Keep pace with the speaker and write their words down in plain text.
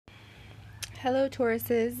Hello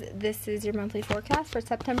Tauruses, this is your monthly forecast for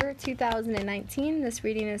September 2019. This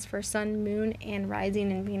reading is for Sun, Moon, and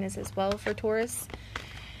Rising in Venus as well for Taurus.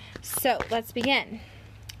 So, let's begin.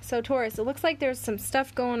 So Taurus, it looks like there's some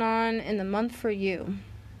stuff going on in the month for you.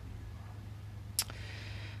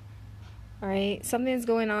 Alright, something's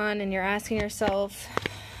going on and you're asking yourself,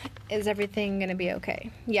 is everything going to be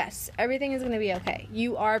okay? Yes, everything is going to be okay.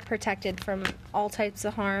 You are protected from all types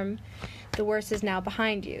of harm. The worst is now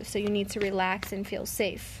behind you, so you need to relax and feel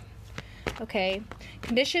safe. Okay?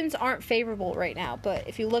 Conditions aren't favorable right now, but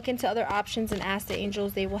if you look into other options and ask the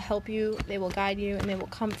angels, they will help you, they will guide you, and they will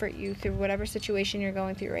comfort you through whatever situation you're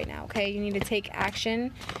going through right now. Okay? You need to take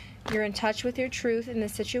action. You're in touch with your truth in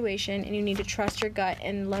this situation, and you need to trust your gut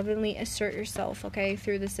and lovingly assert yourself, okay,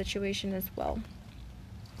 through the situation as well.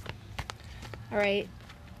 Alright?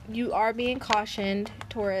 You are being cautioned,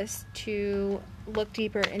 Taurus, to look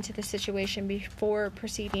deeper into the situation before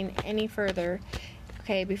proceeding any further,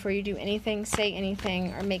 okay, before you do anything, say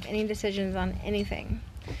anything, or make any decisions on anything,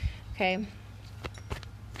 okay?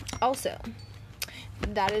 Also,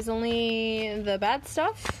 that is only the bad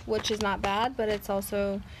stuff, which is not bad, but it's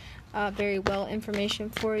also very well information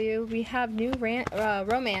for you. We have new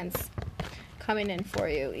romance coming in for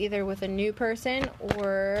you, either with a new person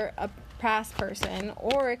or a past person,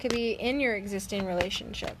 or it could be in your existing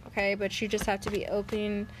relationship, okay? But you just have to be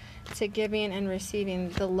open to giving and receiving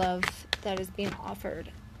the love that is being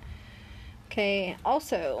offered, okay?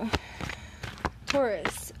 Also,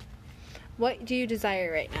 Taurus, what do you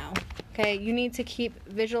desire right now? Okay, you need to keep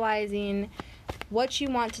visualizing what you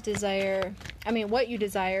want to desire, what you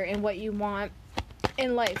desire and what you want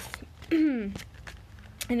in life, and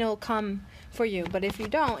it'll come for you. But if you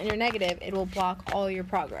don't and you're negative, it will block all your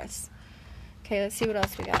progress. Okay, let's see what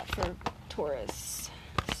else we got for Taurus.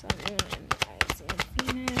 Sun, Moon, and Rising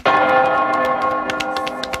Venus.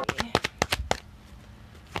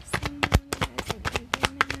 Sun, Moon, Rising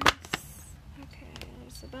Venus. Okay,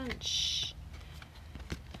 there's a bunch.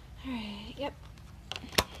 Alright, yep.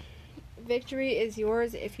 Victory is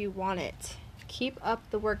yours if you want it. Keep up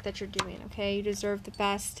the work that you're doing, okay? You deserve the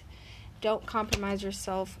best. Don't compromise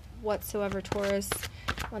yourself whatsoever, Taurus.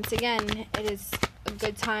 Once again, it is a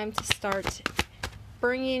good time to start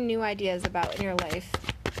bringing new ideas about in your life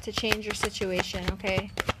to change your situation, okay?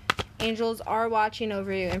 Angels are watching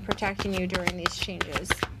over you and protecting you during these changes.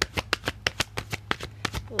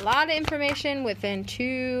 A lot of information within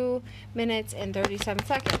 2 minutes and 37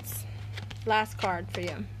 seconds. Last card for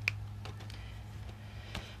you.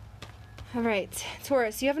 Alright,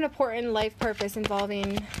 Taurus, you have an important life purpose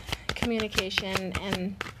involving communication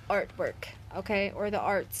and artwork, okay, or the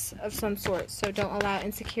arts of some sort, so don't allow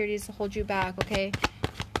insecurities to hold you back, okay?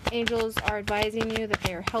 Angels are advising you that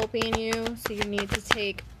they are helping you, so you need to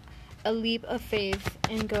take a leap of faith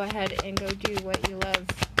and go ahead and go do what you love.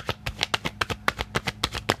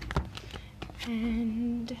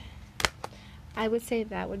 And I would say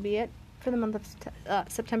that would be it for the month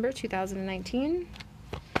of September 2019.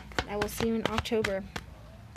 I will see you in October.